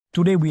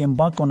Today we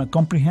embark on a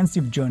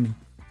comprehensive journey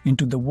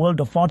into the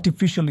world of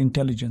artificial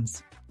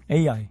intelligence,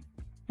 AI,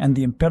 and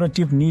the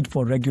imperative need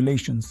for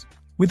regulations,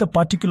 with a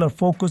particular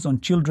focus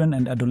on children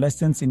and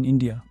adolescents in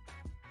India.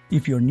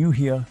 If you're new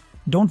here,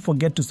 don't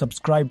forget to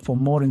subscribe for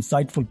more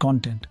insightful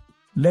content.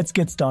 Let's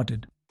get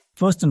started.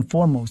 First and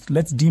foremost,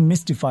 let's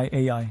demystify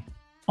AI,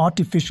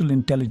 artificial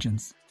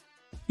intelligence.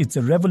 It's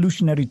a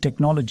revolutionary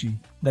technology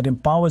that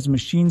empowers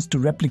machines to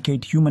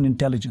replicate human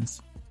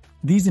intelligence.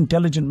 These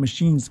intelligent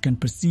machines can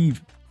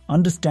perceive,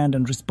 understand,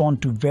 and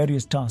respond to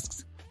various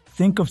tasks.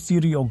 Think of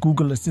Siri or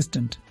Google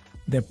Assistant.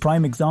 They're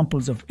prime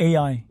examples of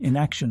AI in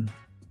action.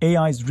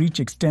 AI's reach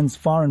extends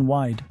far and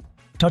wide,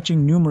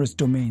 touching numerous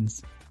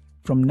domains.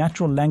 From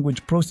natural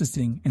language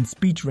processing and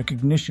speech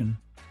recognition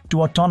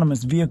to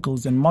autonomous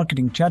vehicles and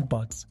marketing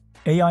chatbots,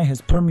 AI has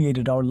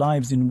permeated our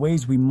lives in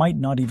ways we might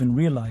not even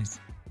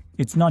realize.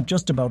 It's not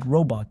just about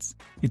robots,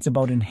 it's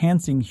about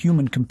enhancing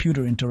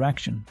human-computer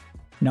interaction.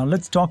 Now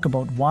let's talk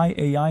about why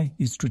AI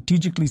is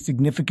strategically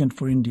significant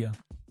for India.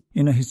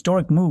 In a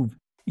historic move,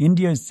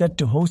 India is set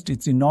to host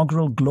its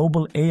inaugural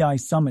Global AI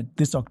Summit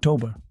this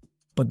October.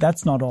 But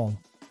that's not all.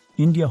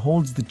 India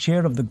holds the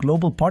chair of the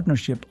Global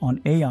Partnership on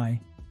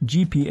AI,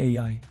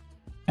 GPAI,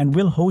 and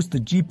will host the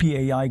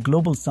GPAI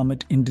Global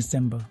Summit in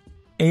December.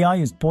 AI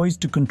is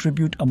poised to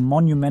contribute a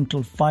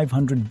monumental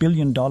 $500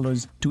 billion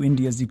to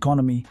India's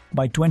economy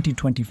by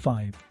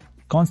 2025,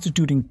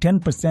 constituting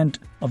 10%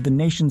 of the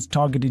nation's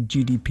targeted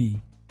GDP.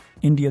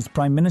 India's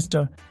Prime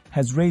Minister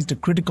has raised a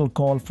critical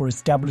call for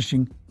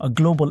establishing a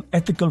global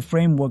ethical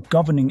framework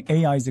governing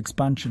AI's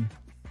expansion.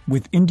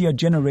 With India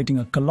generating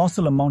a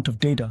colossal amount of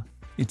data,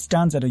 it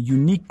stands at a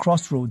unique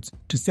crossroads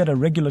to set a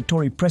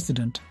regulatory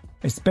precedent,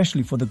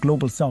 especially for the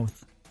global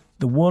south.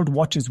 The world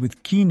watches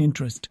with keen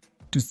interest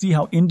to see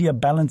how India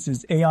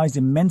balances AI's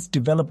immense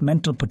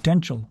developmental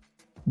potential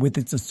with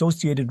its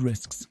associated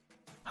risks.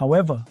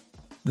 However,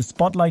 the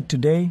spotlight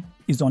today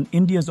is on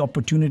India's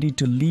opportunity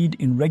to lead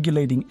in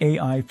regulating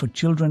AI for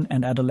children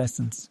and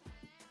adolescents.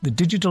 The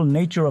digital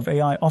nature of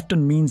AI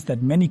often means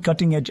that many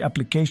cutting-edge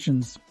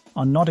applications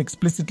are not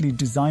explicitly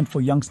designed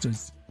for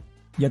youngsters,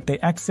 yet they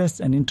access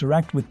and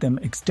interact with them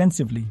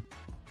extensively.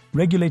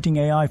 Regulating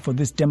AI for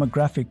this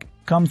demographic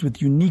comes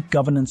with unique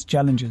governance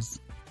challenges.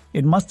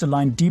 It must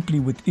align deeply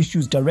with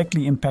issues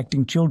directly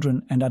impacting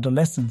children and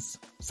adolescents,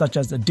 such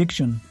as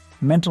addiction,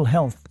 mental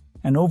health,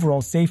 and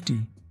overall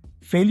safety.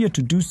 Failure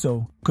to do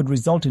so could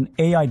result in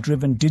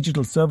AI-driven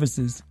digital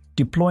services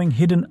deploying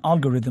hidden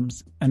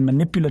algorithms and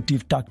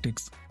manipulative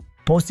tactics,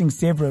 posing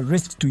severe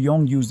risks to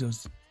young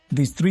users.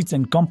 These threats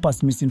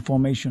encompass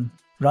misinformation,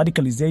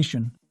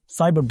 radicalization,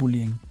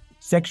 cyberbullying,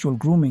 sexual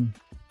grooming,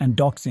 and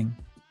doxing.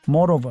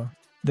 Moreover,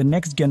 the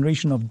next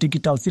generation of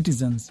digital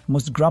citizens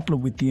must grapple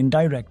with the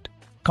indirect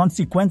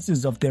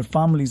consequences of their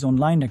families'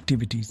 online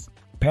activities.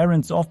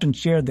 Parents often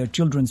share their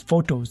children's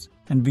photos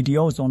and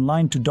videos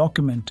online to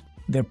document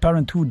their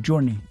parenthood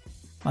journey.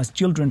 As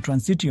children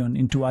transition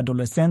into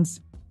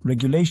adolescence,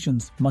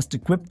 regulations must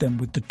equip them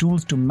with the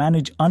tools to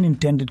manage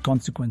unintended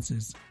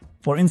consequences.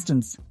 For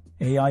instance,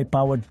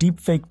 AI-powered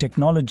deepfake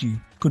technology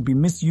could be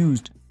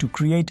misused to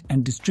create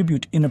and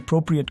distribute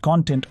inappropriate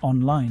content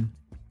online,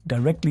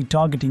 directly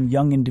targeting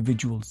young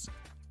individuals.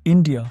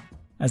 India,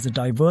 as a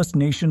diverse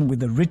nation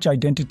with rich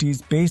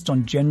identities based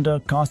on gender,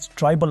 caste,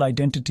 tribal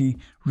identity,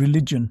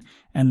 religion,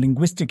 and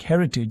linguistic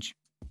heritage,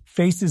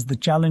 faces the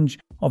challenge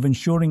of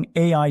ensuring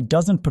AI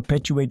doesn't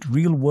perpetuate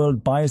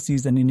real-world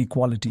biases and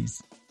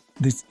inequalities.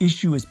 This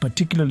issue is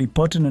particularly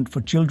pertinent for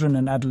children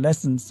and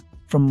adolescents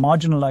from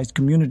marginalized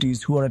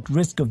communities who are at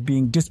risk of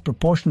being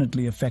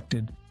disproportionately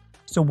affected.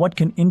 So what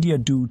can India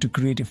do to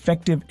create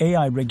effective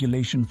AI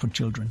regulation for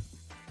children?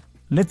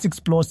 Let's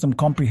explore some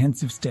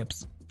comprehensive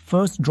steps.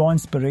 First, draw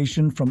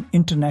inspiration from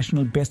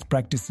international best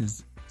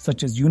practices,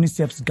 such as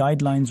UNICEF's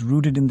guidelines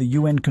rooted in the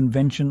UN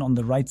Convention on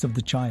the Rights of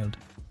the Child,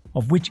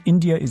 of which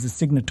India is a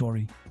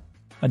signatory.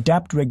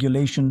 Adapt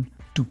regulation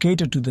to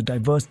cater to the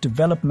diverse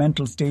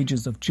developmental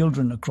stages of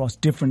children across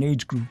different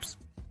age groups.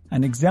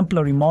 An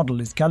exemplary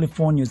model is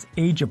California's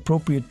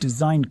Age-Appropriate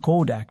Design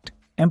Code Act,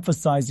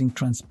 emphasizing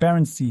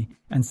transparency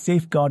and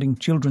safeguarding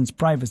children's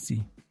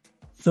privacy.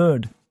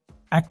 Third,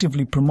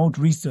 actively promote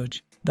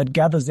research that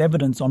gathers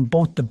evidence on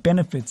both the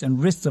benefits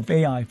and risks of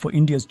AI for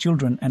India's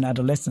children and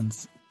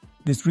adolescents.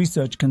 This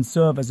research can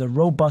serve as a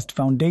robust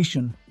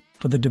foundation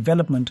for the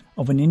development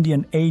of an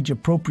Indian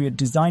age-appropriate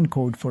design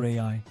code for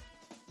AI.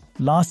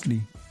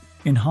 Lastly,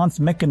 enhance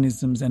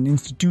mechanisms and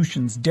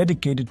institutions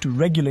dedicated to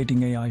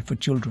regulating AI for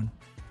children.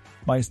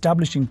 By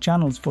establishing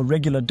channels for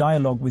regular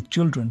dialogue with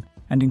children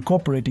and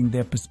incorporating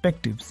their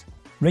perspectives,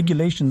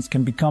 regulations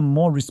can become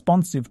more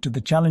responsive to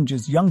the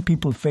challenges young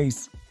people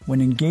face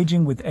when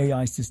engaging with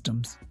AI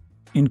systems.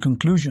 In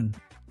conclusion,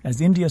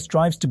 as India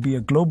strives to be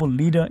a global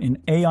leader in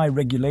AI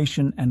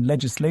regulation and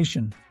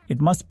legislation,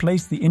 it must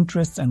place the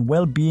interests and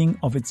well-being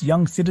of its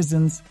young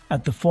citizens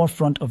at the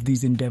forefront of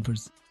these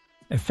endeavors.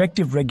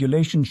 Effective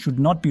regulation should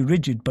not be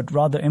rigid but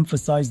rather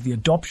emphasize the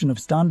adoption of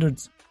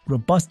standards,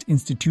 robust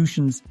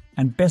institutions,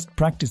 and best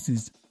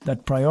practices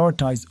that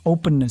prioritize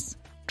openness,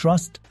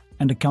 trust,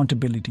 and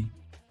accountability.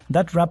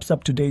 That wraps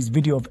up today's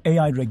video of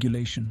AI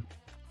regulation,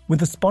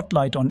 with a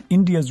spotlight on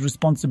India's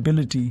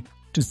responsibility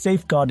to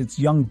safeguard its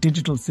young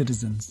digital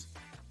citizens.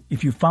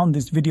 If you found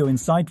this video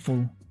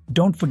insightful,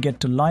 don't forget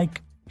to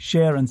like,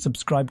 share and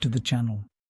subscribe to the channel.